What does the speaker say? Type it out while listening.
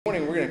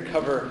morning we're going to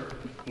cover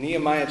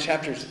Nehemiah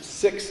chapters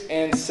 6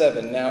 and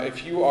 7. Now,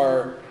 if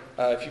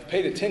you've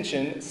paid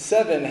attention,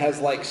 7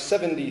 has like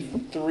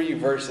 73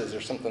 verses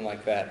or something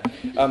like that.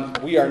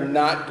 We are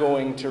not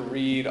going to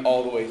read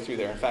all the way through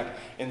there. In fact,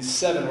 in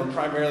 7, we're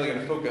primarily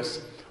going to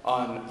focus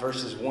on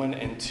verses 1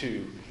 and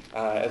 2.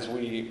 As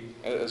we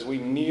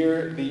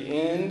near the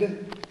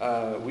end,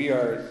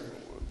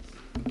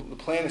 the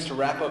plan is to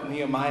wrap up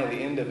Nehemiah at the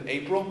end of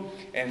April,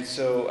 and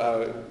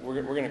so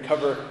we're going to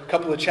cover a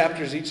couple of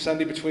chapters each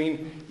Sunday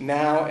between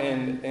now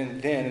and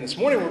then. And this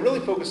morning we're really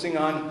focusing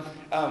on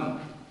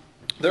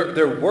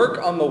their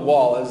work on the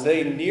wall as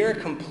they near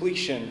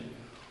completion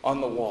on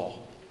the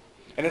wall.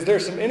 And as there are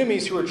some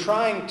enemies who are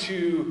trying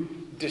to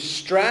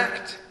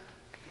distract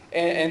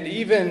and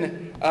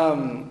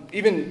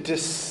even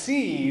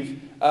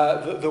deceive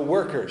the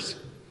workers.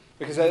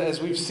 Because as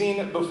we've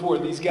seen before,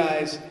 these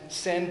guys,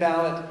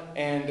 Sanballat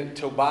and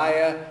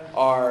Tobiah,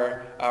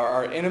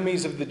 are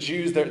enemies of the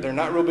Jews. They're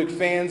not real big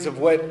fans of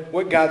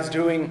what God's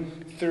doing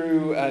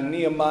through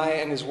Nehemiah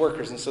and his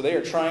workers. And so they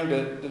are trying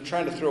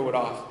to throw it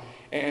off.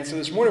 And so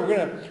this morning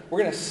we're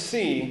gonna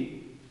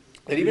see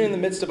that even in the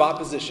midst of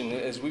opposition,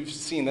 as we've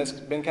seen, that's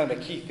been kind of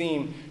a key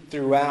theme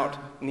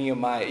throughout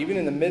Nehemiah. Even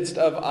in the midst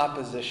of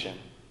opposition,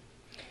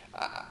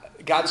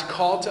 God's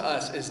call to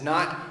us is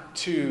not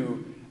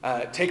to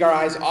take our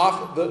eyes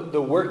off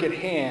the work at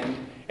hand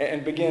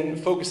and begin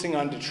focusing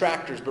on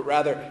detractors, but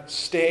rather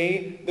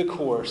stay the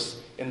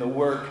course in the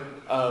work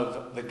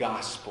of the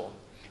gospel.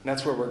 And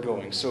that's where we're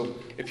going. So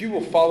if you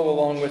will follow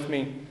along with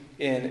me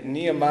in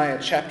Nehemiah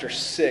chapter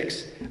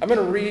 6, I'm going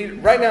to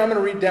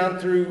read down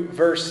through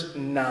verse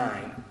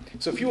 9.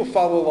 So if you will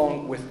follow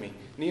along with me,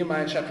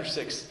 Nehemiah chapter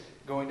 6,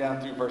 going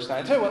down through verse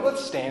 9. I tell you what,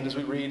 let's stand as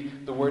we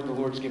read the word the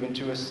Lord's given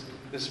to us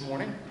this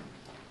morning.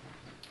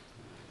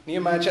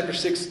 Nehemiah chapter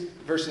 6,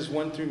 verses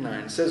 1 through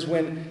 9. It says,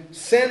 "When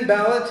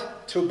Sanballat,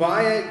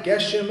 Tobiah,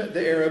 Geshem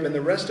the Arab, and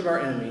the rest of our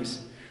enemies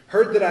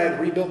heard that I had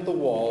rebuilt the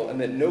wall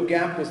and that no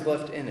gap was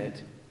left in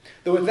it,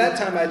 though at that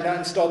time I had not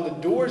installed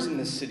the doors in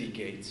the city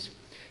gates,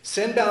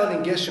 Sanballat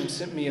and Geshem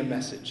sent me a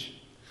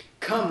message.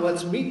 'Come,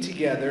 let's meet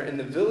together in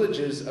the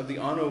villages of the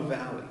Ono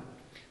Valley.'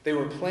 They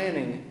were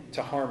planning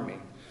to harm me.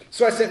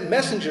 So I sent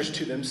messengers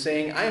to them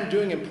saying, 'I am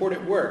doing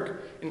important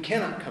work and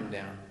cannot come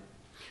down.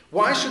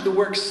 Why should the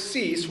work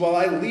cease while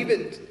I leave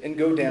it and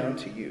go down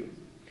to you?'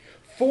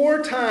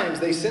 4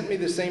 times they sent me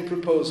the same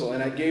proposal,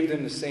 and I gave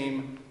them the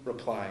same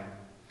reply.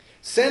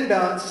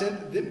 Sanballat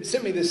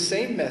sent me the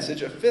same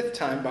message a 5th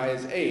time by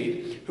his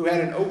aide, who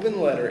had an open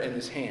letter in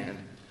his hand.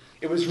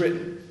 It was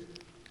written,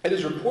 'It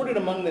is reported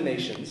among the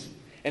nations,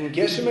 and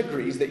Geshem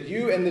agrees that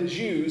you and the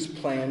Jews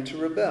plan to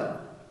rebel.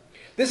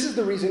 This is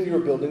the reason you are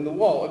building the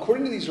wall.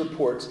 According to these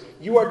reports,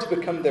 you are to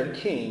become their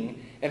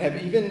king, and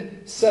have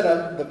even set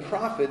up the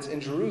prophets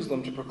in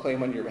Jerusalem to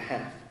proclaim on your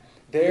behalf.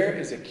 There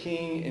is a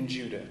king in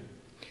Judah.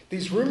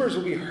 These rumors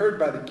will be heard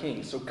by the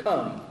king, so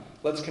come,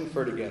 let's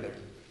confer together.'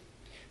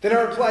 Then I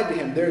replied to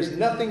him, 'There is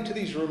nothing to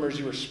these rumors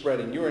you are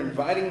spreading. You are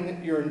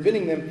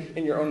inventing them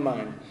in your own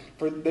mind.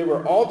 For they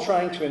were all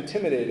trying to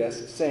intimidate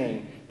us,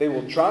 saying, they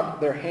will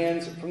drop their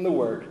hands from the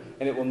work,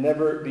 and it will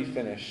never be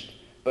finished.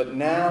 But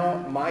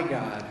now, my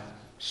God,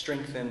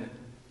 strengthen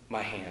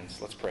my hands.'"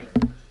 Let's pray.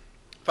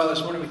 Father,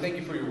 this morning we thank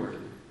you for your word.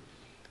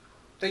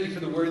 Thank you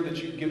for the word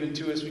that you've given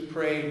to us. We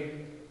pray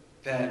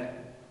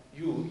that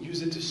you will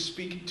use it to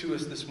speak to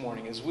us this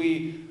morning. As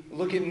we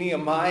look at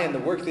Nehemiah and the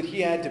work that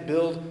he had to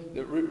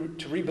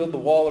rebuild the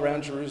wall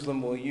around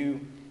Jerusalem, will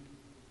you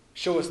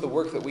show us the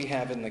work that we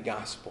have in the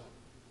gospel?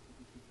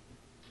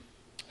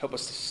 Help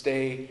us to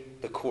stay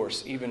the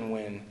course even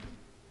when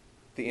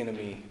the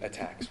enemy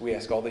attacks. We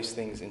ask all these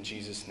things in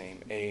Jesus' name.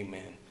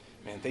 Amen.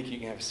 Man, thank you. You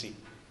can have a seat.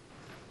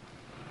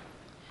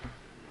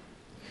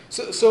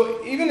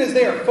 So even as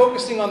they are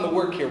focusing on the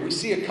work here, we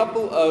see a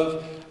couple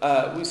of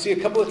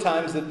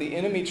times that the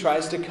enemy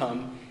tries to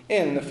come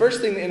in. The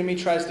first thing the enemy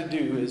tries to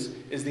do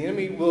is the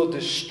enemy will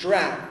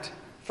distract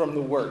from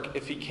the work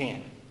if he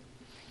can.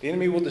 The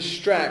enemy will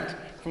distract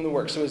from the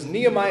work. So as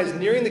Nehemiah is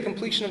nearing the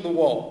completion of the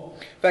wall,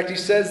 in fact, he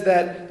says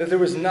that there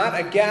was not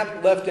a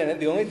gap left in it.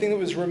 The only thing that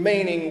was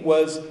remaining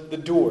was the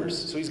doors.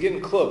 So he's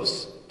getting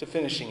close to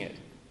finishing it.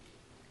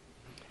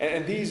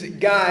 And these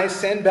guys,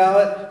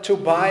 Sanballat,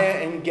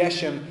 Tobiah, and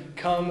Geshem,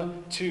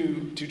 come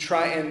to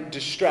try and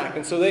distract.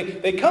 And so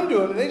they come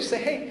to him and they just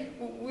say, "Hey,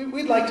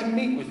 we'd like to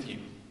meet with you.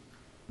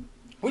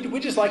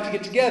 We'd just like to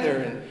get together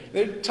and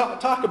they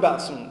talk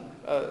about some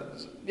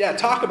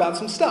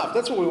stuff.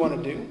 That's what we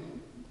want to do.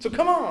 So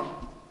come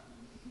on."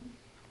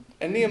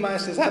 And Nehemiah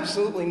says,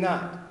 "Absolutely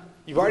not.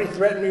 You've already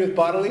threatened me with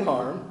bodily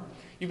harm.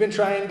 You've been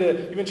trying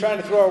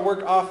to throw our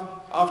work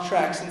off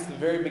track since the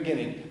very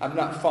beginning. I'm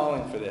not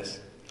falling for this."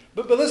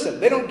 But listen,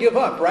 they don't give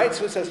up, right?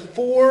 So it says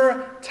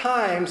 4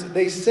 times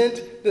they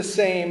sent the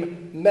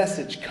same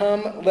message.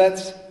 "Come,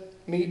 let's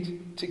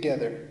meet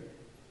together."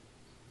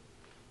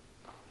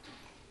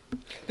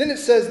 Then it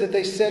says that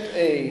they sent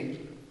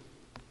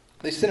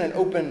an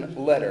open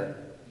letter.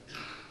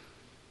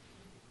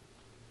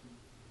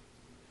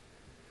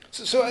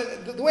 So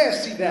the way I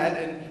see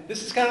that, and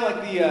this is kind of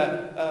like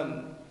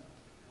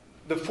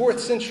the 4th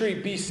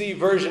century BC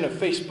version of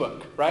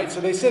Facebook, right?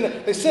 So they send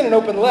an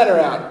open letter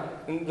out.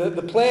 And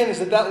the plan is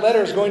that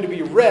letter is going to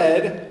be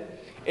read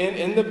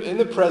in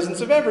the presence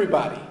of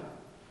everybody.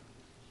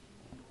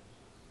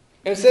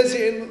 And it says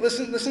here,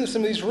 listen to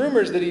some of these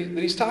rumors that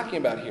he's talking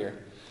about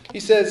here. He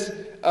says,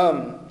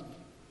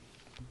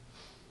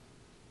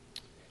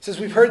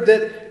 we've heard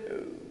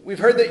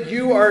that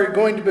you are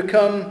going to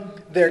become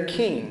their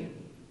king.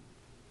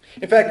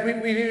 In fact,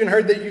 we've even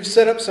heard that you've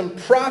set up some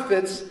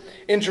prophets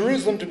in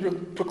Jerusalem to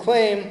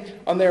proclaim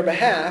on their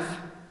behalf,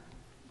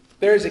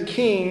 there is a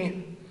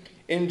king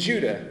in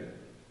Judah.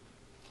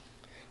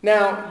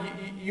 Now,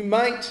 you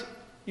might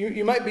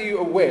be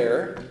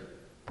aware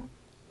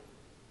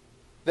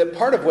that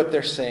part of what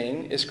they're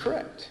saying is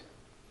correct.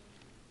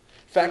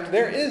 In fact,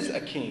 there is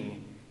a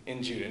king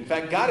in Judah. In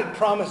fact, God had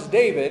promised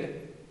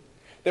David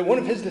that one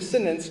of his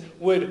descendants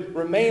would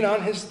remain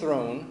on his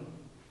throne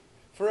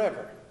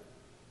forever.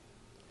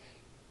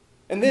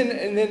 And then,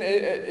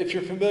 if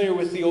you're familiar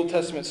with the Old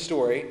Testament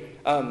story,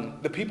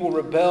 the people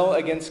rebel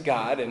against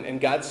God,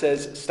 and God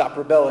says, stop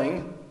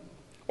rebelling,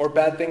 or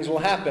bad things will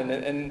happen.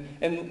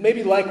 And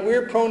maybe like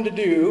we're prone to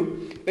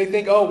do, they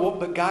think, oh, well,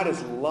 but God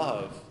is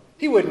love.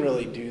 He wouldn't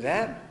really do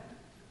that.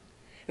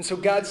 And so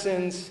God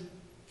sends,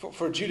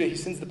 for Judah, he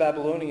sends the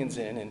Babylonians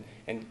in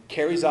and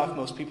carries off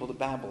most people to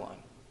Babylon.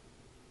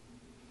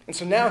 And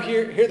so now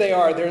here they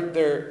are.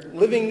 They're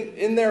living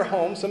in their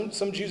home.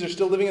 Some Jews are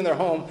still living in their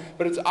home,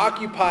 but it's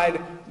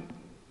occupied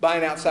by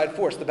an outside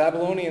force. The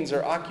Babylonians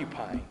are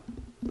occupying.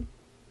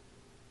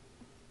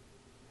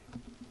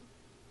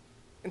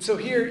 And so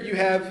here you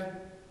have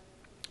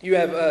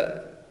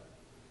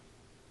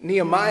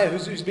Nehemiah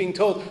who's being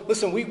told,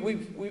 listen,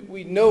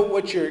 we know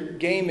what your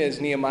game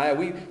is, Nehemiah.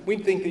 We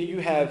think that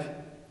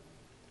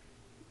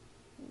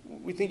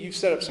you've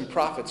set up some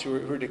prophets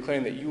who are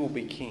declaring that you will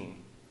be king.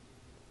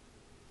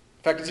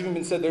 In fact, it's even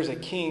been said there's a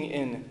king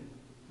in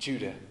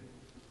Judah.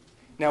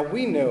 Now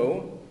we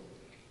know,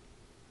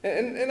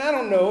 and I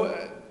don't know,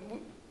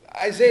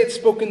 Isaiah had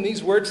spoken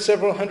these words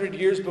several hundred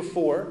years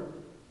before.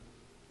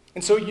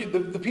 And so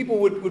the people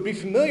would be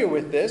familiar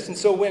with this. And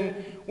so when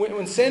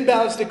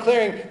Sanballat's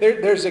declaring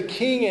there's a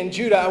king in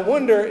Judah, I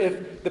wonder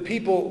if the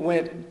people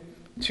went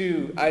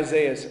to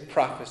Isaiah's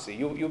prophecy.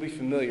 You'll be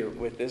familiar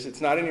with this.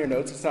 It's not in your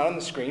notes. It's not on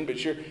the screen,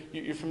 but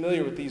you're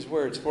familiar with these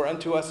words. For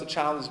unto us a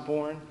child is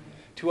born.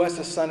 To us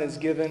a son is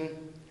given,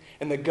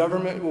 and the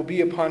government will be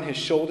upon his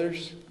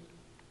shoulders.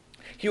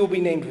 He will be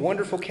named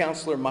Wonderful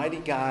Counselor, Mighty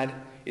God,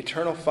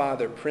 Eternal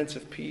Father, Prince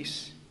of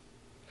Peace.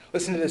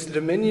 Listen to this. The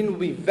dominion will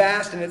be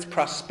vast, and its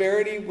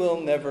prosperity will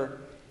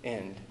never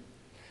end.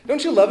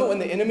 Don't you love it when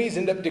the enemies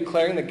end up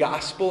declaring the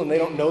gospel and they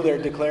don't know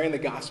they're declaring the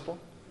gospel?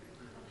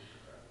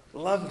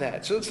 Love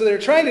that. So they're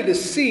trying to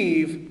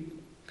deceive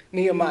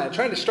Nehemiah,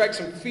 trying to strike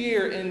some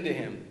fear into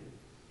him.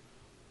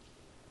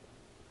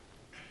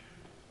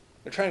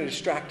 They're trying to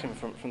distract him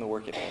from the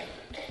work at hand.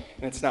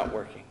 And it's not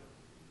working.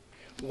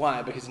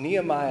 Why? Because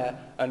Nehemiah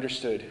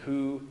understood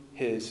who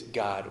his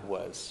God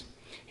was.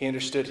 He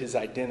understood his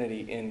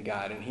identity in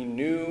God. And he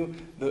knew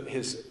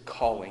his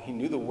calling. He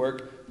knew the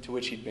work to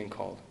which he'd been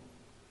called.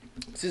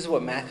 This is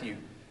what Matthew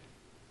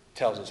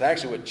tells us.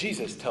 Actually, what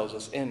Jesus tells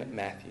us in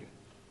Matthew.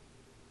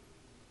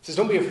 He says,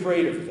 don't be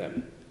afraid of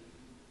them.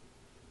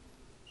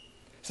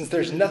 Since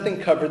there's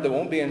nothing covered that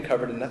won't be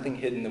uncovered and nothing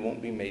hidden that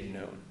won't be made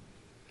known.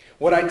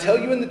 What I tell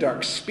you in the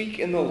dark, speak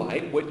in the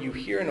light. What you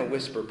hear in a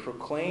whisper,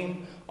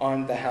 proclaim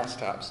on the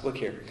housetops. Look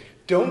here.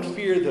 Don't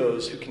fear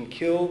those who can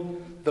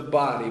kill the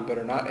body but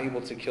are not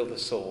able to kill the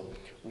soul.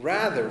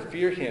 Rather,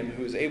 fear him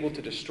who is able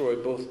to destroy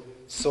both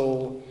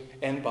soul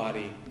and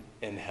body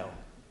in hell.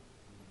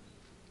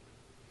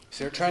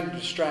 So they're trying to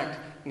distract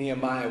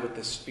Nehemiah with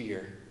this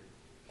fear.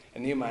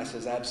 And Nehemiah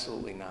says,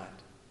 absolutely not.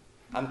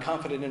 I'm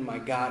confident in my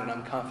God and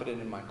I'm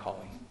confident in my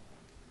calling.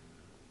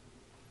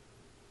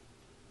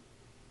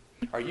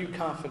 Are you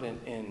confident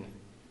in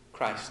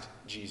Christ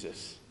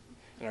Jesus?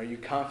 And are you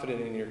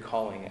confident in your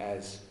calling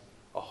as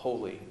a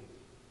holy,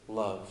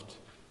 loved,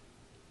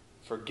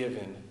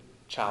 forgiven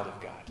child of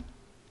God?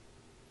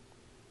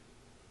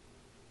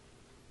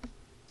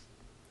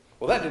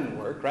 Well, that didn't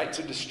work, right?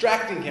 So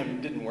distracting him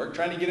didn't work.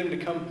 Trying to get him to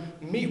come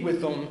meet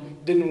with them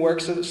didn't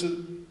work. So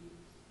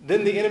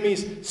then the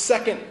enemy's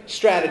second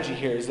strategy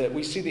here is that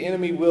we see the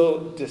enemy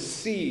will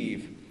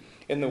deceive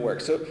in the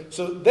work. So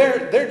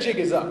their jig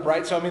is up,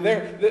 right? So I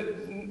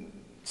mean,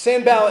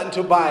 Sanballat and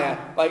Tobiah,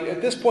 like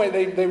at this point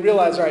they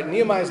realize, all right,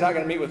 Nehemiah's not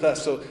going to meet with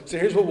us. So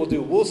here's what we'll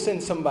do. We'll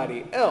send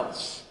somebody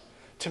else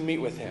to meet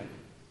with him,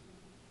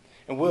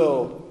 and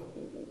we'll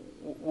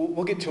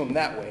get to him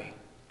that way.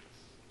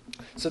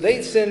 So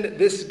they send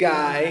this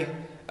guy,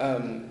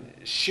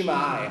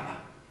 Shemaiah.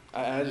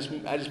 I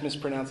just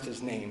mispronounced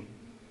his name.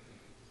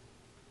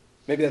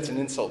 Maybe that's an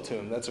insult to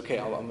him. That's okay.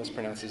 I'll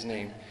mispronounce his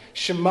name.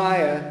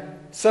 Shemaiah,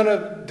 son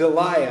of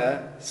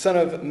Delaiah, son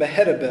of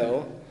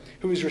Mehetabel,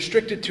 who was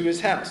restricted to his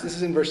house. This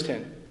is in verse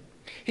 10.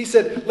 He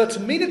said, let's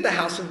meet at the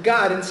house of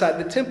God inside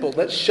the temple.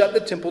 Let's shut the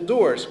temple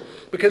doors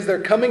because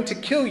they're coming to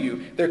kill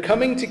you. They're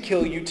coming to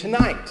kill you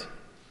tonight.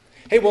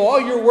 Hey, well,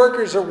 all your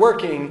workers are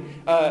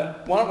working.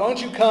 Why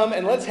don't you come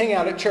and let's hang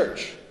out at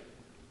church?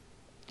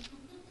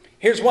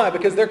 Here's why,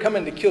 because they're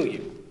coming to kill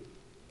you.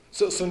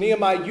 So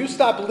Nehemiah, you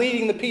stop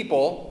leading the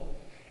people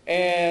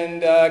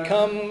and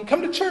come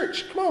to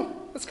church. Come on,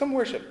 let's come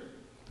worship.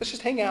 Let's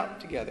just hang out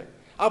together.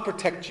 I'll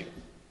protect you.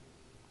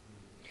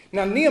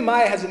 Now,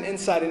 Nehemiah has an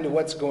insight into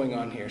what's going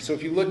on here. So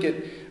if you look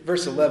at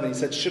verse 11, he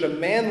said, should a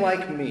man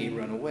like me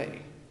run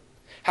away?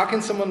 How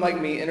can someone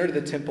like me enter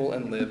the temple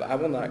and live? I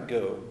will not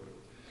go.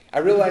 I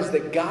realized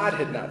that God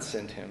had not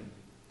sent him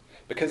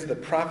because of the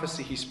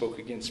prophecy he spoke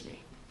against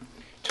me.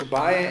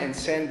 Tobiah and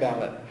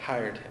Sanballat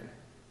hired him.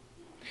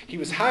 He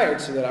was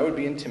hired so that I would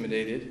be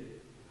intimidated,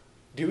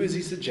 do as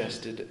he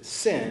suggested,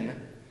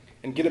 sin,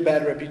 and get a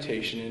bad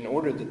reputation in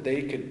order that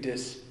they could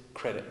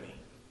discredit me.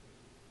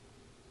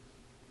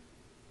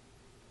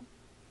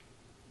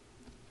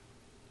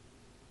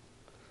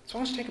 So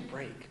why don't you take a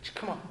break?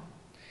 Come on.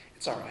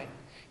 It's all right.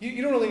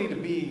 You don't really need to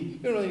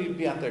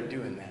be out there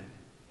doing that.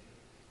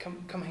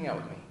 Come hang out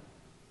with me.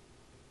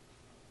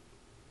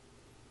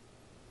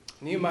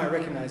 Nehemiah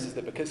recognizes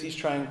that because he's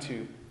trying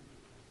to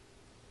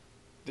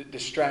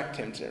distract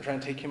him, trying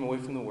to take him away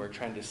from the work,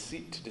 trying to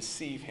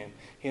deceive him,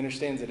 he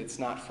understands that it's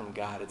not from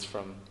God, it's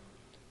from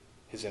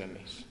his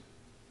enemies.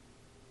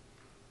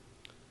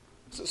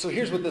 So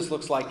here's what this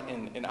looks like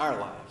in our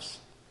lives.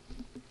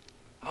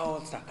 Oh,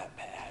 it's not that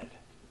bad.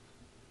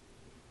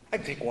 I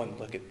can take one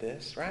look at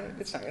this, right?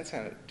 It's not going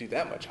to do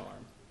that much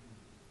harm.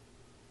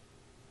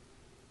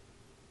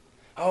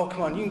 Oh,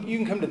 come on, you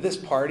can come to this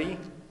party.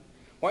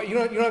 Why, you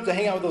don't have to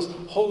hang out with those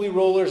holy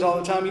rollers all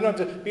the time. You don't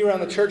have to be around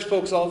the church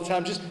folks all the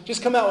time.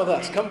 Just come out with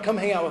us. Come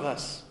hang out with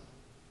us.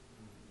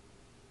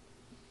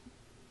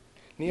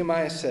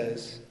 Nehemiah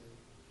says,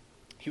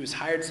 he was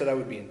hired so that I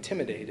would be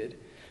intimidated,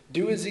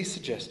 do as he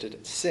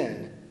suggested,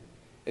 sin,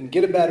 and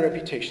get a bad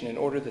reputation in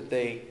order that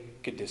they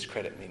could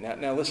discredit me.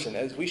 Now listen,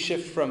 as we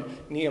shift from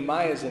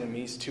Nehemiah's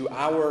enemies to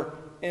our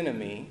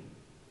enemy,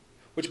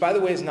 which by the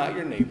way is not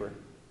your neighbor,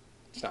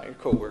 it's not your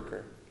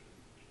coworker,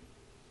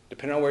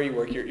 depending on where you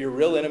work, your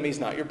real enemy is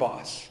not your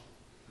boss.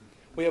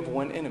 We have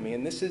one enemy,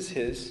 and this is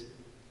his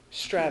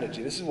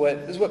strategy. This is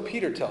what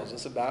Peter tells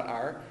us about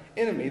our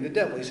enemy, the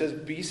devil. He says,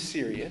 be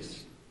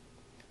serious,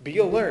 be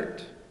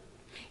alert.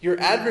 Your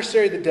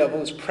adversary, the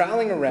devil, is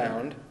prowling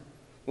around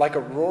like a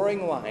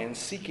roaring lion,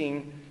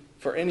 seeking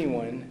for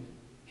anyone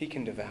he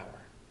can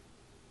devour.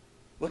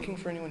 Looking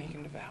for anyone he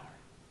can devour.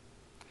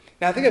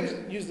 Now, I think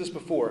I've used this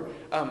before.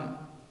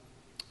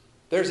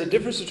 There's a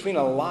difference between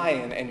a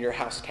lion and your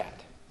house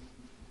cat.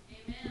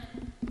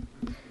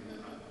 Amen.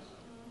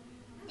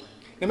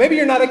 Now, maybe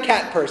you're not a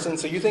cat person,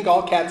 so you think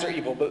all cats are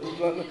evil. But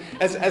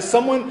as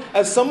someone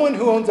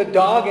who owns a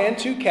dog and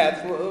two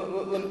cats,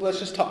 let's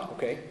just talk,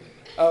 okay?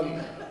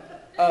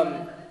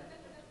 A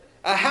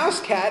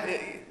house cat,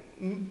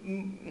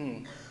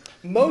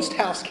 most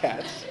house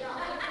cats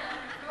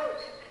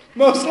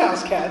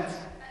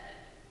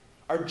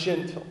are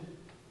gentle.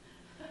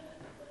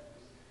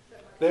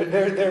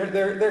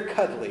 They're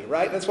cuddly,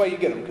 right? That's why you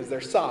get them, because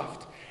they're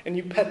soft. And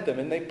you pet them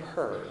and they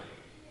purr.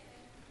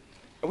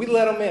 And we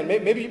let them in.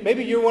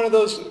 Maybe you're one of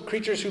those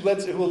creatures who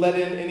will let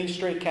in any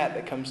stray cat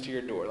that comes to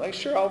your door. Like,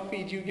 sure, I'll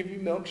feed you, give you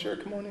milk, sure,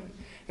 come on in.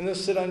 And they'll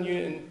sit on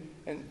you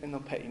and they'll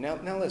pet you.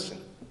 Now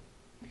listen.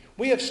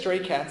 We have stray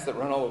cats that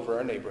run all over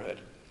our neighborhood.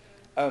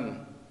 I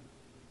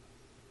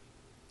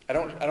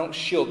don't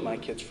shield my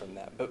kids from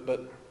that,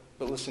 but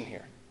listen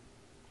here.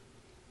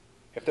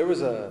 If there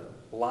was a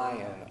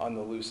lion on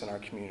the loose in our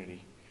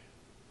community,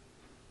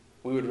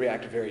 we would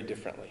react very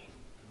differently.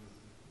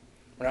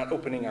 We're not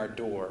opening our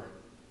door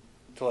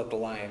to let the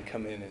lion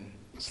come in and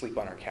sleep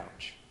on our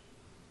couch.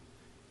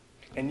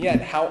 And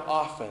yet, how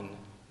often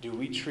do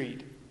we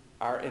treat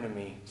our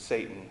enemy,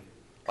 Satan,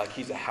 like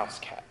he's a house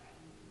cat?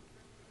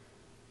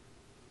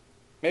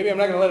 Maybe I'm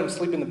not going to let him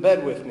sleep in the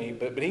bed with me,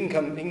 but he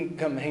can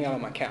come hang out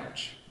on my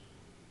couch.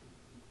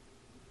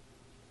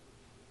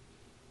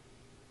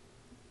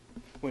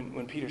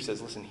 When Peter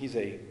says, listen, he's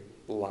a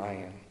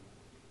lion,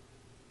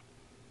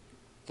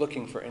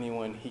 looking for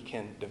anyone he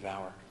can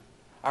devour.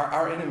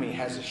 Our enemy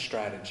has a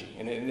strategy,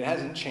 and it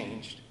hasn't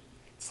changed.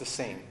 It's the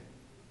same.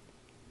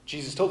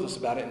 Jesus told us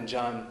about it in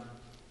John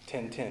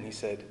 10:10. He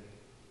said,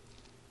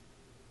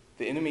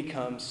 the enemy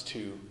comes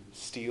to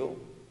steal,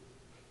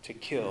 to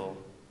kill,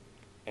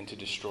 and to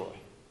destroy.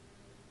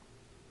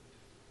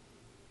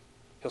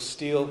 He'll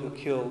steal, he'll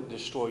kill,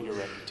 destroy your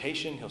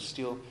reputation. He'll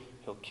steal,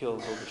 he'll kill,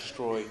 he'll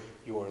destroy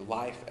your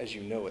life as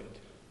you know it.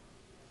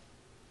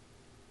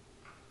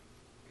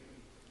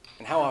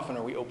 And how often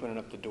are we opening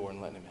up the door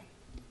and letting him in?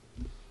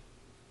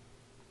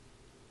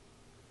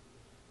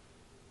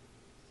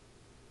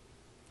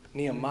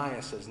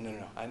 Nehemiah says,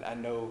 no, I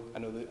know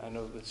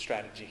the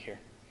strategy here.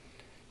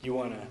 You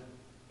want to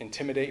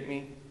intimidate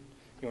me?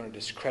 You want to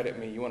discredit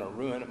me? You want to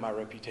ruin my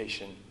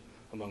reputation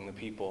among the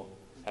people?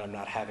 And I'm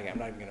not even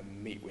going to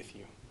meet with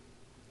you.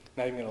 I'm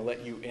not even going to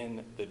let you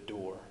in the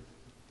door.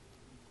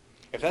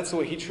 If that's the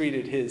way he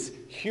treated his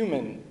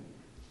human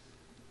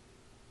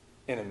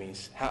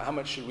enemies, how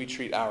much should we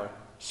treat our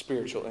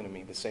spiritual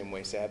enemy the same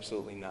way? Say,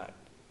 absolutely not.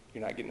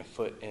 You're not getting a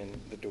foot in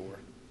the door.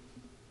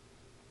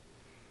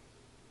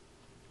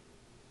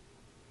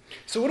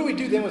 So what do we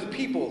do then with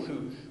people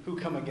who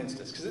come against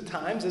us? Because at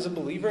times, as a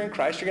believer in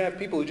Christ, you're going to have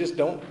people who just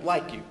don't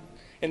like you.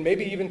 And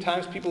maybe even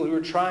times people who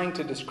are trying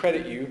to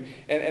discredit you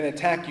and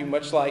attack you,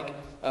 much like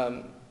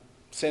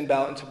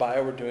Sanballat and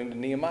Tobiah were doing to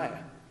Nehemiah.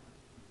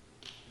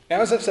 Now,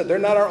 as I've said, they're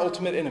not our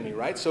ultimate enemy,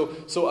 right?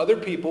 So other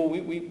people,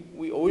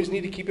 we always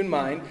need to keep in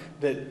mind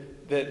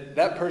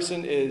that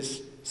person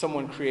is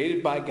someone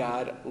created by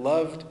God,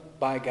 loved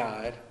by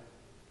God,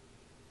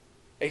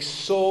 a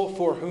soul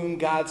for whom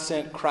God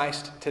sent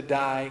Christ to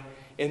die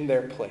in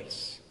their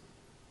place,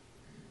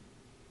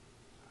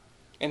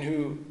 and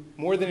who,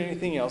 more than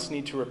anything else,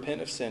 need to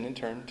repent of sin and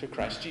turn to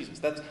Christ Jesus.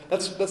 That's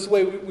the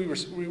way we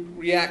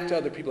react to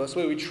other people. That's the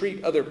way we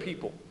treat other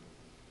people.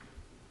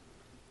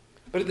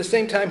 But at the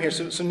same time here,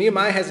 so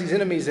Nehemiah has these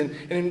enemies, and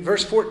in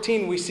verse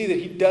 14 we see that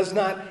he does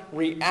not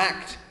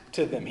react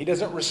to them. He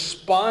doesn't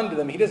respond to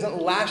them. He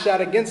doesn't lash out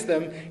against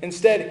them.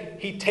 Instead,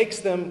 he takes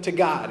them to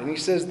God. And he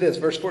says this,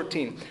 verse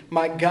 14,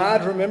 "My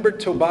God remembered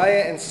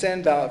Tobiah and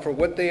Sanballat for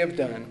what they have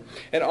done,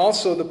 and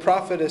also the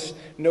prophetess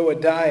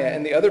Noadiah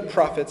and the other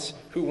prophets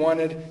who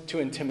wanted to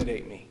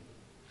intimidate me."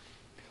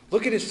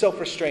 Look at his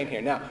self-restraint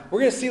here. Now,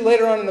 we're going to see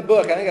later on in the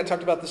book, I think I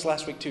talked about this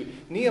last week too,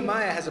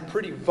 Nehemiah has a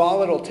pretty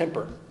volatile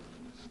temper.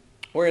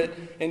 Where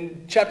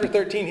in chapter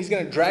 13, he's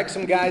going to drag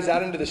some guys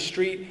out into the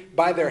street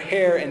by their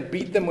hair and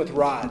beat them with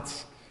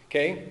rods.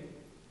 Okay?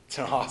 It's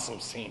an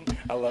awesome scene.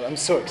 I love it. I'm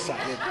so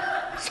excited.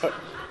 So,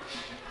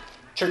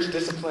 church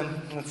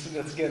discipline.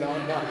 Let's get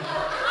on now.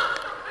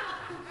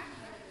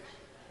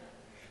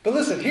 But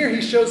listen, here he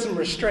shows some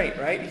restraint,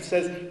 right? He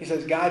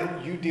says,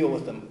 God, you deal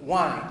with them.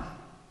 Why?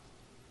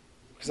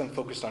 Because I'm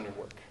focused on your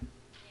work.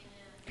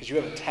 Because you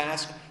have a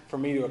task for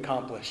me to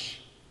accomplish.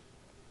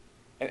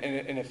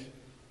 And if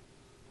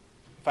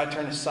I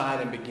turn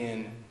aside and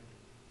begin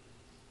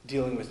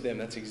dealing with them,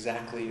 that's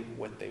exactly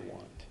what they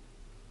want.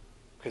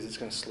 Because it's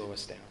going to slow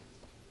us down.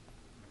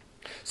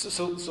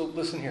 So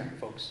listen here,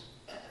 folks.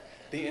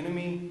 The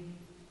enemy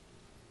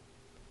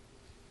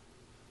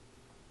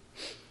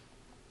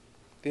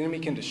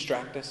can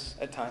distract us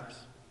at times.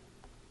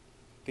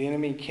 The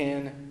enemy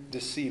can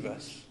deceive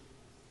us.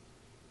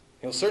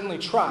 He'll certainly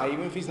try.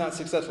 Even if he's not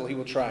successful, he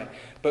will try.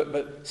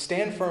 But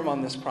stand firm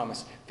on this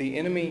promise. The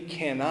enemy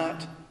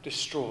cannot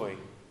destroy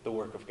the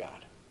work of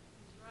God.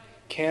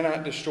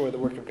 Cannot destroy the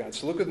work of God.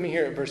 So look with me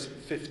here at verse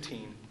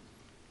 15.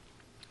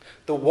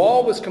 The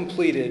wall was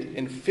completed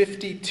in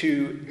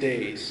 52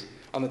 days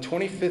on the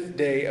 25th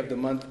day of the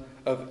month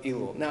of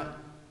Elul. Now,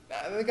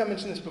 I think I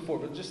mentioned this before,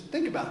 but just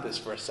think about this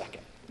for a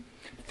second.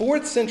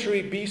 4th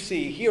century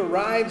BC, he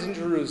arrives in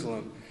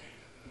Jerusalem.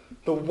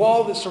 The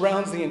wall that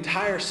surrounds the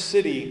entire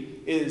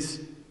city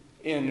is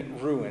in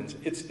ruins.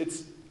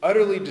 It's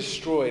utterly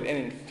destroyed. And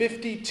in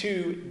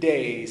 52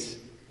 days,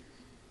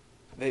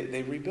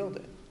 they rebuild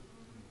it.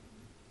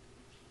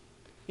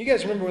 You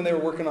guys remember when they were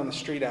working on the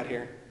street out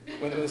here?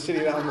 When the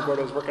city of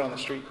Alamogordo was working on the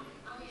street?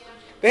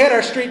 They had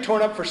our street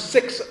torn up for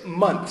 6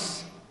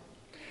 months.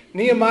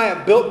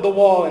 Nehemiah built the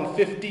wall in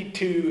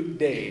 52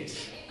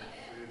 days.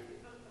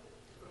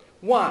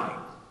 Why?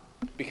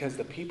 Because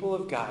the people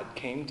of God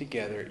came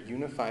together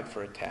unified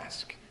for a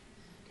task.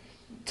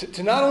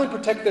 To not only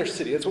protect their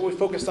city, that's what we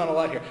focused on a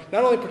lot here,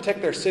 not only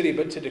protect their city,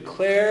 but to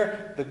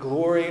declare the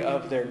glory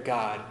of their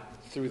God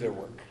through their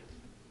work.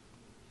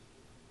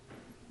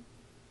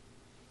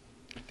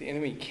 The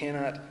enemy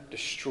cannot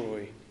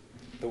destroy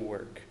the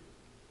work.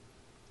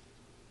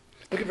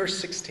 Look at verse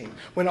 16.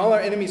 When all our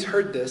enemies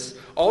heard this,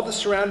 all the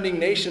surrounding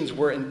nations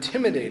were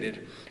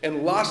intimidated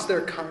and lost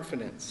their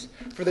confidence,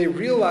 for they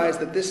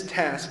realized that this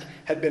task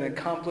had been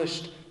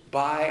accomplished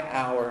by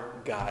our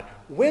God.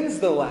 When's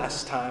the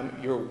last time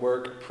your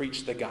work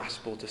preached the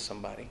gospel to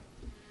somebody?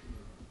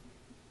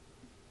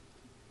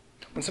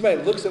 When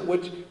somebody looks at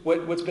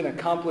what's been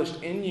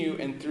accomplished in you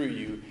and through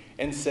you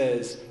and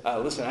says,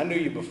 listen, I knew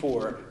you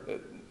before.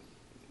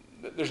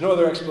 There's no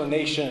other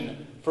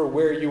explanation for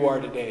where you are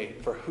today,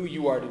 for who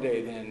you are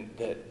today, than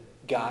that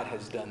God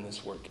has done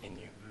this work in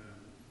you.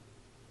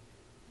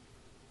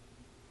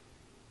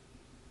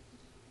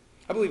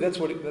 I believe that's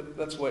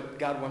what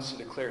God wants to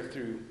declare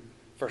through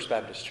First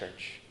Baptist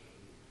Church.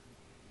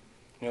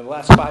 You know, the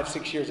last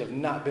 5-6 years have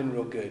not been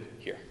real good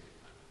here.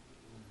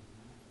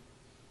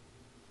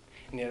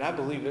 And yet I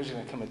believe there's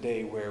going to come a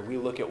day where we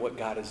look at what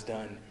God has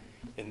done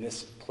in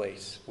this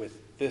place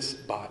with this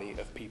body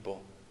of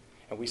people,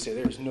 and we say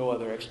there's no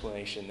other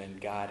explanation than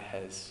God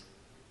has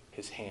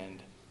his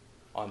hand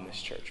on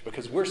this church.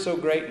 Because we're so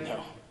great?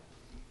 No.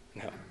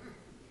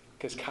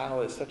 Because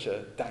Kyle is such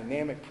a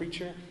dynamic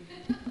preacher?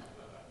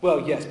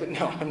 Well, yes, but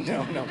no.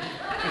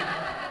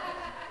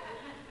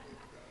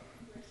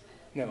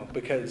 No,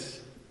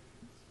 because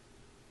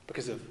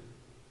of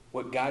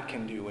what God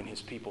can do when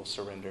his people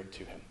surrender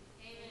to him.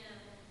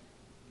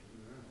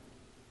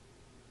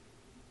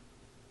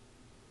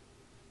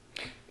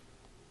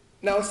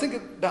 Now let's think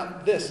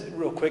about this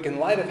real quick in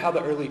light of how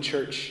the early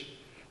church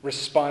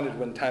responded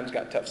when times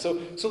got tough. So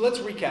let's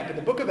recap. In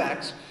the book of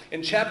Acts,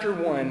 in chapter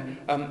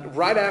 1,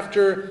 right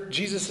after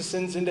Jesus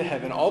ascends into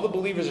heaven, all the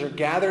believers are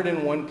gathered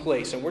in one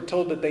place, and we're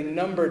told that they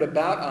numbered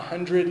about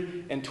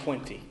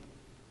 120.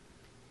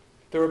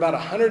 There were about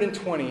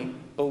 120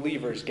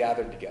 believers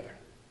gathered together.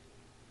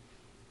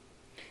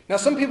 Now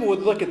some people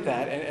would look at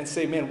that and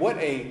say, man, what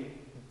a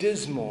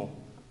dismal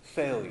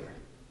failure.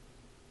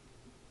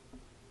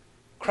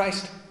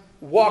 Christ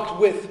walked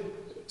with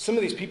some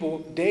of these people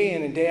day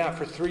in and day out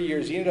for 3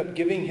 years. He ended up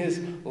giving his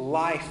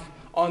life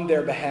on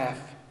their behalf.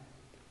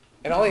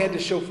 And all he had to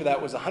show for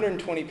that was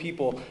 120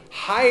 people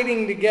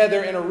hiding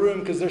together in a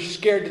room because they're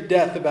scared to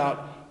death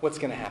about what's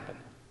going to happen.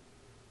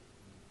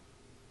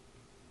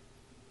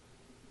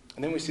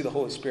 And then we see the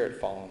Holy Spirit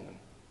fall on them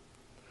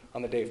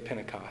on the day of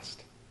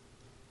Pentecost.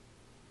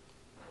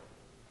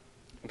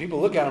 And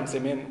people look at them and say,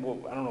 man, well,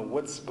 I don't know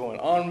what's going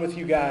on with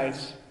you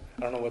guys.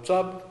 I don't know what's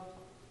up.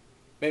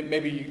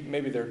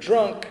 Maybe they're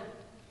drunk.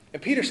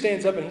 And Peter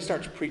stands up and he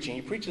starts preaching.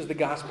 He preaches the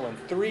gospel and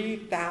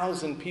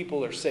 3,000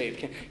 people are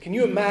saved. Can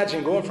you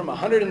imagine going from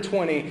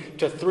 120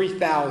 to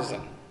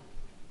 3,000?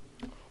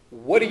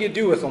 What do you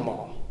do with them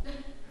all?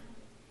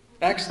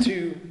 Acts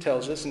 2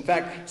 tells us. In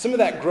fact, some of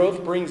that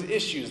growth brings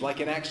issues, like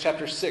in Acts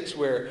chapter 6,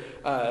 where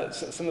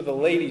some of the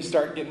ladies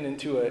start getting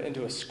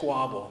into a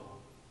squabble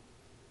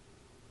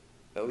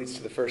that leads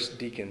to the first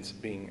deacons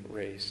being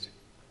raised.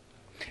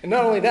 And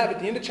not only that,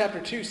 but the end of chapter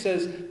 2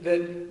 says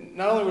that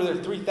not only were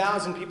there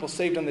 3,000 people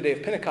saved on the day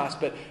of Pentecost,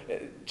 but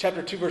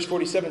chapter 2 verse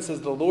 47 says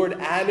the Lord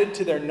added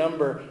to their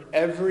number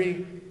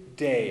every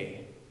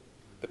day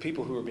the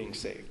people who were being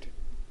saved.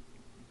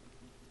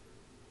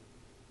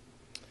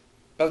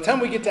 By the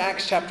time we get to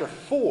Acts chapter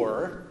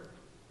 4,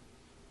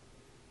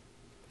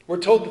 we're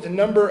told that the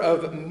number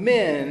of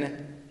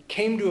men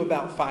came to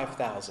about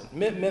 5,000,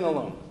 men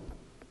alone.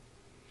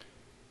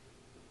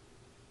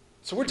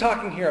 So we're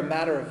talking here a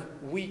matter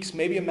of weeks,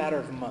 maybe a matter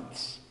of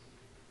months.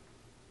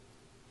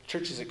 The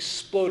church has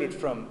exploded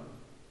from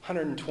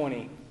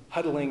 120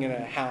 huddling in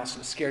a house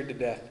scared to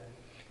death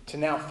to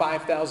now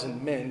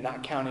 5,000 men,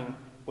 not counting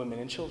women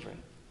and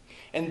children.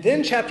 And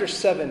then chapter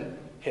 7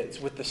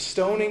 hits with the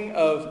stoning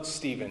of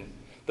Stephen,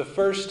 the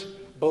first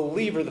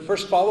believer, the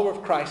first follower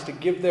of Christ to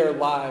give their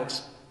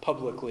lives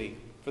publicly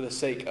for the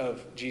sake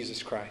of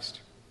Jesus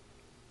Christ.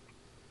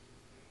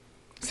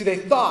 See,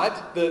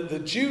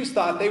 the Jews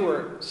thought they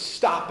were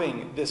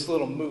stopping this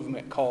little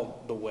movement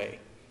called the Way.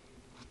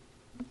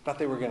 Thought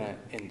they were going to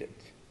end it.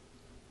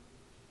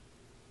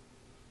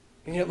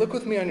 And yet, look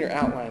with me on your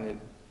outline in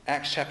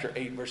Acts chapter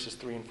 8, verses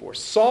 3 and 4.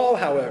 Saul,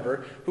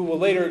 however, who will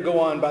later go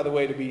on, by the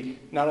way, to be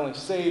not only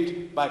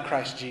saved by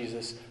Christ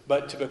Jesus,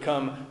 but to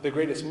become the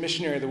greatest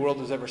missionary the world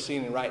has ever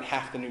seen and write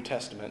half the New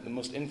Testament, the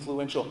most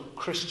influential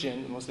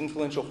Christian, the most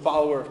influential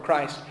follower of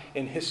Christ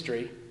in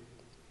history.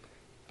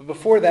 But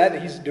before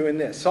that, he's doing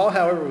this. Saul,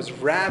 however, was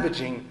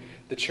ravaging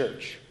the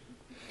church.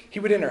 He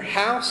would enter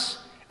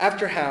house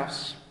after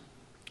house,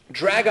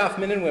 drag off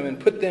men and women,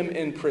 put them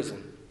in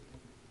prison.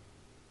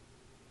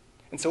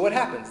 And so what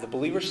happens? The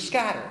believers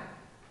scatter.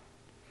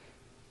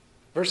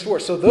 Verse 4,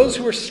 so those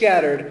who were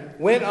scattered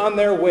went on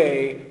their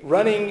way,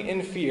 running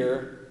in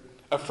fear,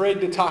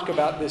 afraid to talk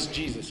about this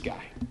Jesus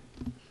guy.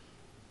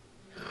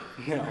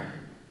 No.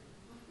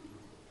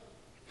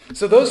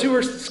 So those who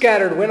were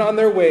scattered went on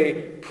their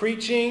way,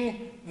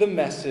 preaching the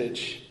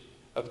message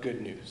of good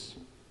news.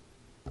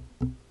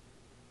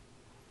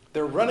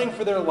 They're running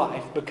for their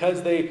life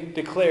because they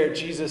declare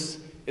Jesus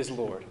is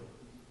Lord.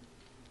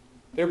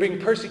 They're being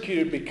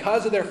persecuted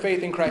because of their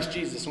faith in Christ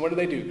Jesus. And what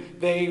do?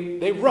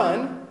 They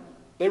run.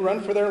 They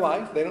run for their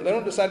life. They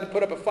don't decide to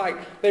put up a fight.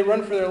 They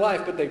run for their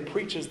life, but they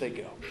preach as they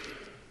go.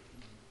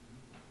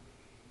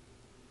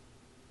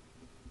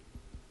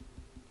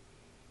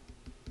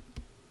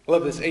 I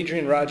love this.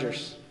 Adrian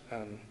Rogers,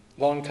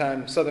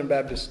 longtime Southern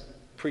Baptist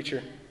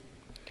preacher,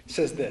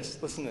 says this.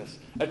 Listen to this.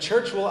 A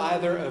church will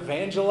either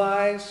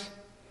evangelize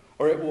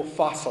or it will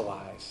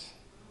fossilize,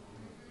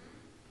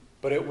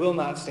 but it will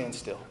not stand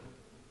still.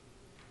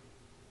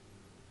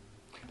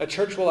 A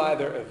church will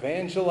either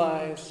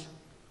evangelize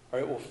or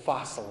it will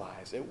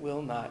fossilize. It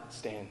will not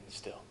stand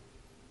still.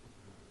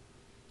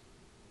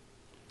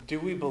 Do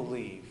we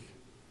believe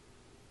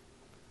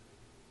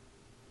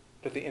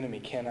that the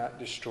enemy cannot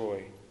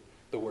destroy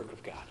the work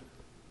of God?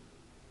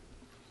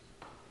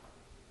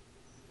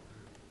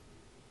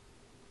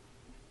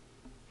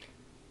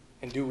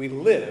 And do we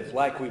live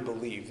like we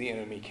believe the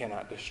enemy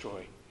cannot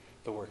destroy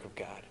the work of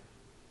God?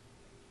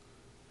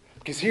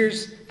 Because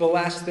here's the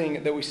last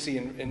thing that we see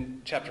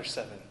in chapter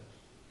 7.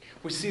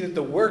 We see that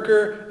the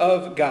worker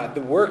of God,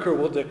 the worker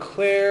will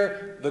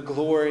declare the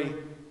glory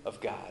of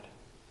God.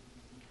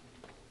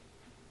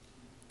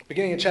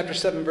 Beginning in chapter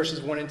 7,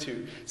 verses 1 and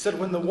 2. It said,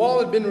 when the wall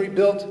had been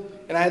rebuilt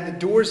and I had the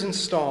doors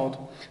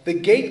installed, the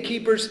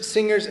gatekeepers,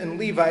 singers, and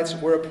Levites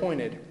were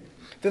appointed.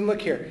 Then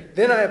look here.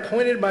 Then I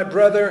appointed my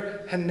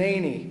brother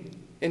Hanani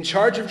in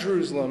charge of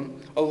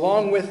Jerusalem,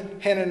 along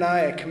with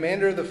Hananiah,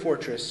 commander of the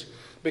fortress,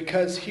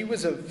 because he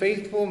was a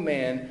faithful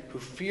man who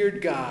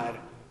feared God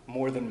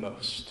more than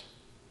most.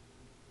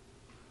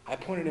 I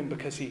appointed him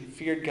because he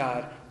feared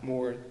God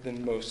more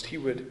than most. He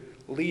would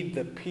lead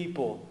the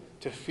people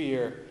to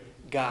fear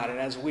God. And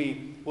as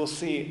we will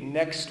see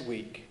next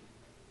week,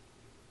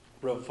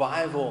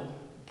 revival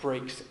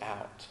breaks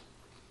out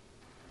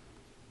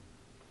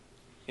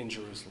in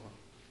Jerusalem.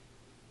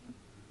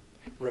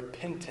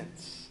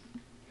 Repentance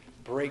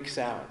breaks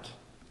out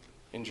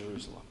in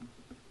Jerusalem.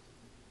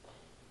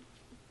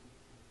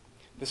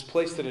 This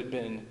place that had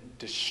been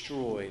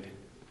destroyed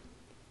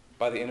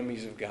by the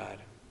enemies of God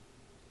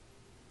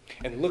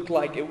and looked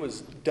like it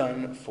was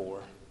done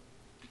for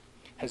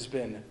has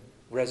been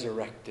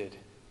resurrected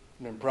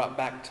and been brought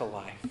back to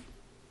life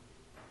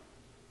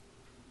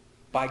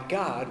by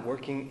God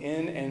working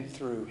in and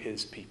through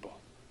his people.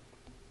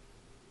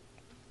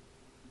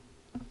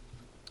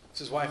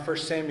 This is why 1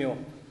 Samuel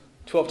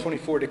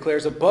 12:24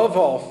 declares, above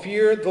all,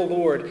 fear the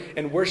Lord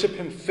and worship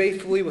him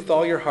faithfully with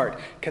all your heart.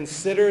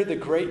 Consider the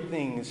great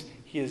things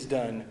he has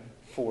done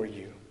for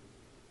you.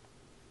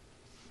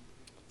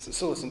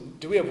 So listen,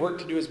 do we have work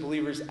to do as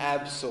believers?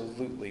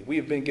 Absolutely. We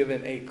have been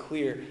given a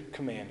clear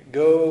command.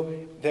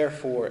 Go,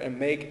 therefore, and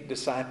make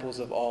disciples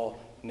of all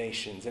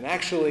nations. And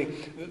actually,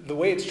 the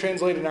way it's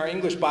translated in our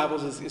English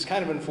Bibles is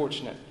kind of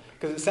unfortunate.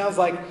 Because it sounds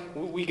like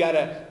we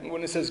gotta,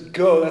 when it says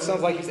go, that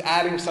sounds like he's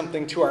adding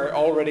something to our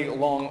already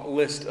long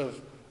list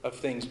of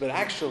things. But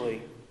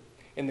actually,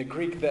 in the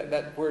Greek,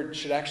 that word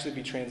should actually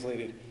be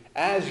translated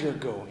as you're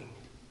going.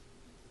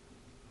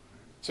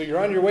 So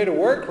you're on your way to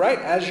work, right?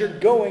 As you're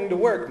going to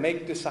work,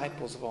 make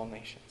disciples of all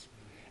nations.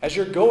 As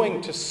you're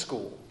going to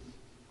school.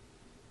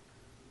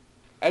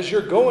 As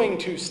you're going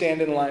to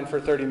stand in line for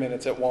 30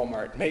 minutes at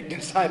Walmart, make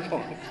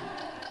disciples.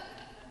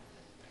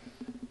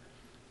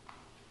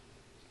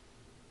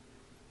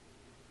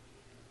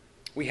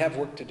 We have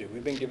work to do.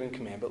 We've been given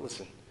command. But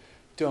listen,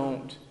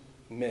 don't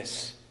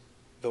miss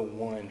the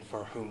one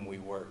for whom we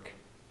work.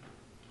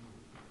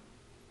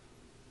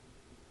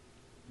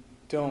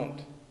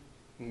 Don't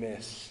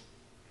miss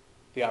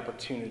the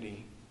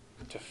opportunity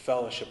to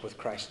fellowship with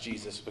Christ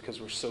Jesus because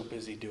we're so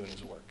busy doing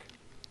his work.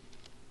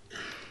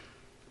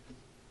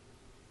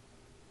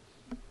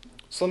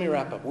 So let me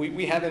wrap up.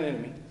 We have an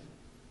enemy.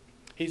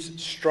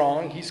 He's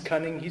strong, he's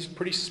cunning, he's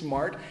pretty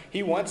smart.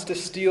 He wants to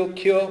steal,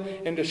 kill,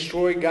 and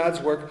destroy God's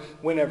work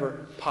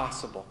whenever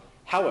possible.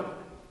 However,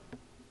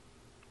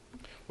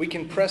 we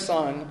can press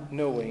on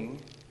knowing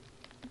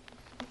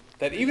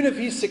that even if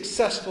he's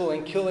successful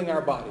in killing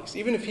our bodies,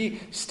 even if he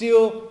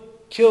still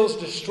kills,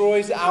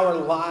 destroys our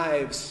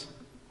lives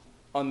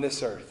on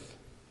this earth,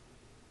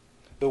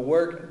 the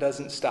work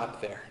doesn't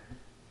stop there.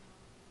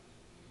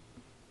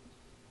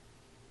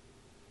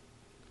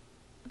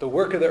 The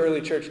work of the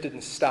early church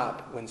didn't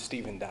stop when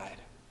Stephen died.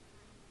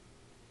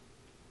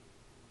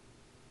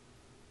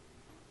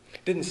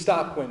 It didn't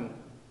stop when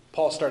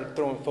Paul started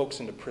throwing folks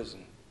into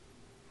prison.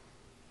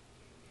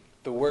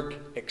 The work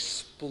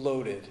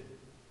exploded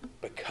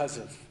because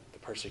of the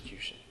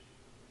persecution.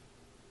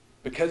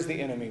 Because the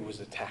enemy was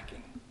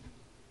attacking.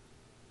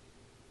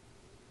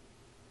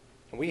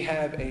 And we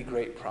have a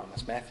great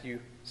promise. Matthew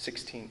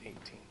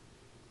 16:18.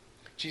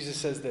 Jesus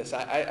says this,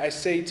 I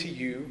say to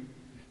you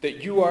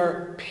that you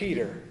are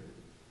Peter.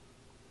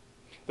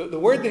 The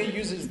word that he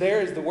uses there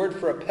is the word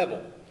for a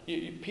pebble.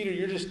 Peter,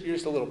 you're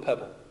just a little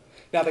pebble.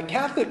 Now the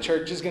Catholic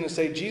Church is going to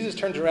say, Jesus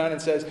turns around and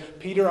says,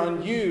 Peter,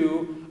 on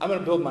you, I'm going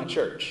to build my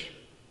church.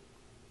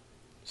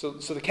 So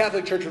the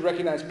Catholic Church would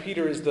recognize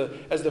Peter as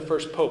the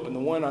first pope and the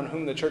one on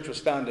whom the church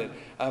was founded.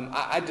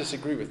 I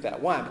disagree with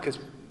that. Why? Because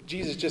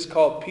Jesus just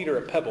called Peter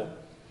a pebble.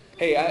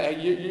 Hey,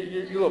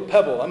 you're a little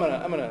pebble. I'm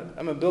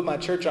gonna build my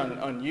church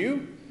on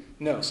you.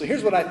 No. So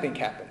here's what I think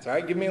happens. All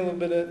right, give me a little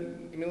bit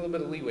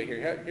of leeway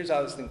here. Here's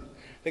how I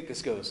think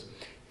this goes.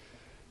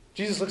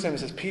 Jesus looks at him and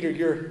says, Peter,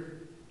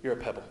 you're a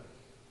pebble.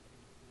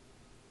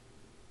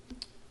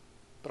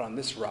 But on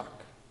this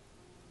rock,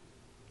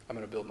 I'm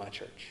going to build my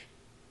church.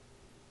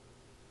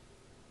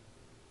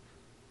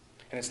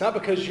 And it's not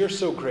because you're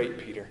so great,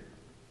 Peter.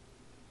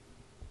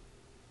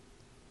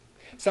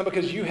 It's not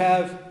because you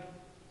have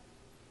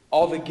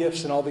all the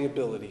gifts and all the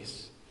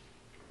abilities.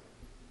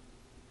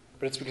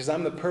 But it's because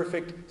I'm the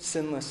perfect,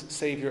 sinless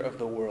Savior of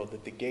the world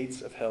that the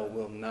gates of hell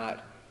will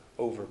not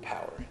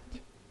overpower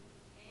it.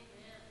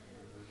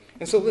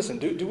 And so listen,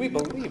 do we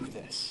believe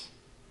this?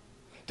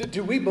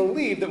 Do we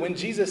believe that when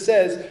Jesus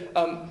says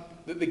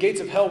that the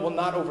gates of hell will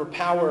not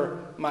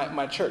overpower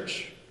my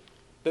church,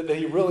 that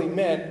he really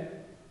meant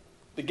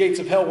the gates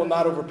of hell will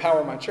not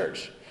overpower my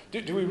church?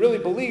 Do we really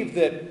believe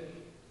that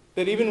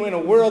even in a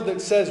world that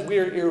says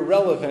we're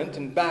irrelevant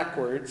and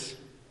backwards,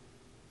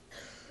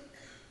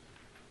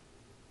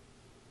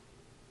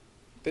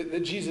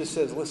 that Jesus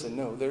says, listen,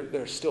 no,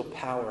 there's still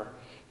power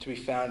to be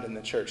found in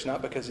the church,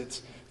 not because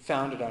it's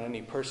founded on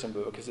any person,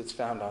 but because it's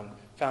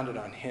founded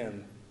on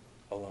him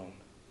alone.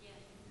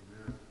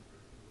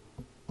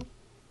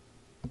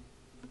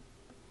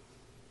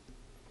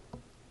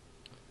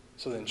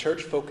 So then,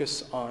 church,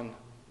 focus on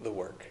the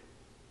work.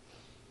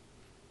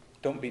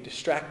 Don't be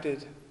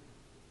distracted.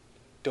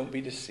 Don't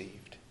be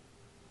deceived.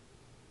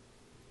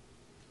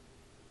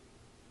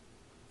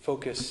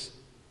 Focus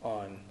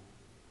on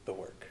the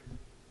work.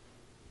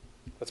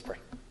 Let's pray.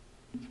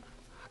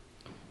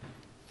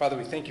 Father,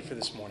 we thank you for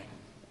this morning.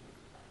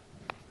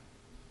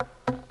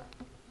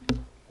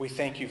 We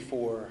thank you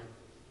for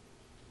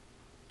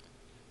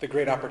the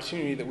great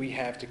opportunity that we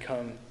have to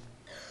come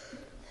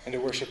and to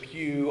worship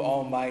you,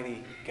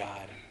 Almighty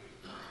God.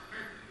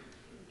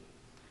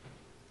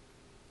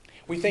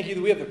 We thank you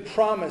that we have the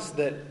promise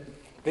that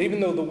even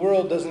though the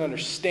world doesn't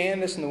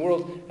understand us and the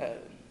world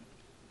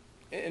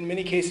in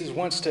many cases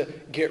wants to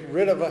get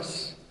rid of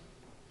us,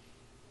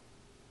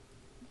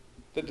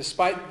 that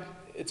despite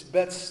its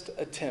best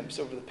attempts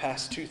over the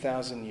past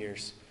 2,000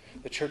 years,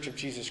 the Church of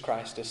Jesus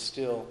Christ is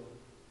still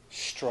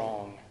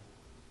strong,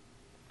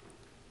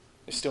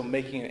 is still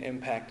making an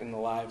impact in the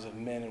lives of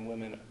men and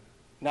women,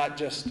 not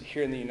just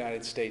here in the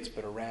United States,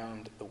 but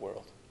around the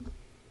world.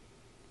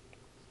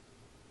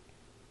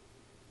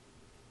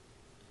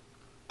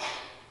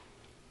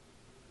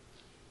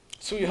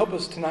 So you help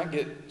us to not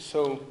get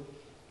so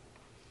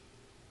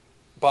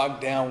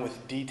bogged down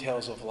with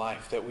details of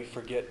life that we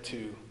forget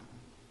to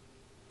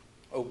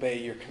obey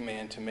your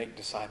command to make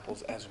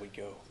disciples as we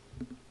go.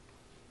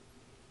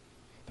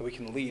 That we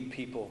can lead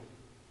people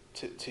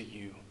to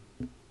you.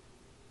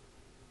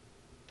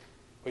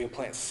 We can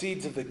plant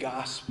seeds of the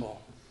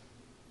gospel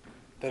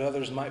that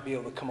others might be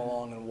able to come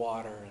along and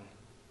water and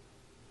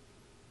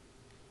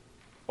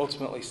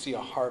ultimately see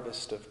a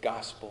harvest of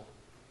gospel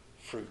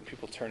fruit,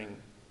 people turning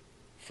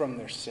from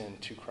their sin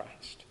to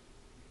Christ.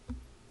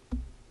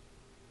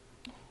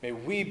 May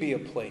we be a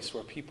place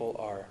where people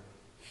are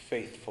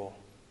faithful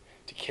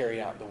to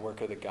carry out the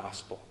work of the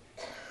gospel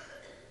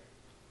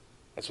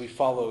as we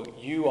follow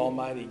you,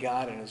 Almighty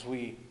God, and as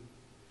we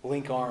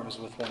link arms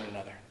with one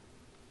another.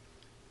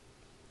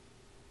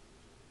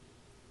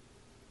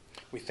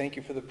 We thank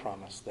you for the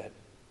promise that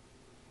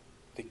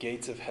the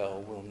gates of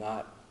hell will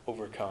not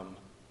overcome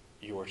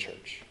your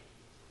church.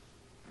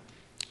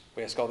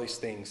 We ask all these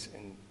things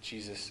in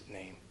Jesus'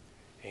 name.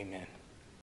 Amen.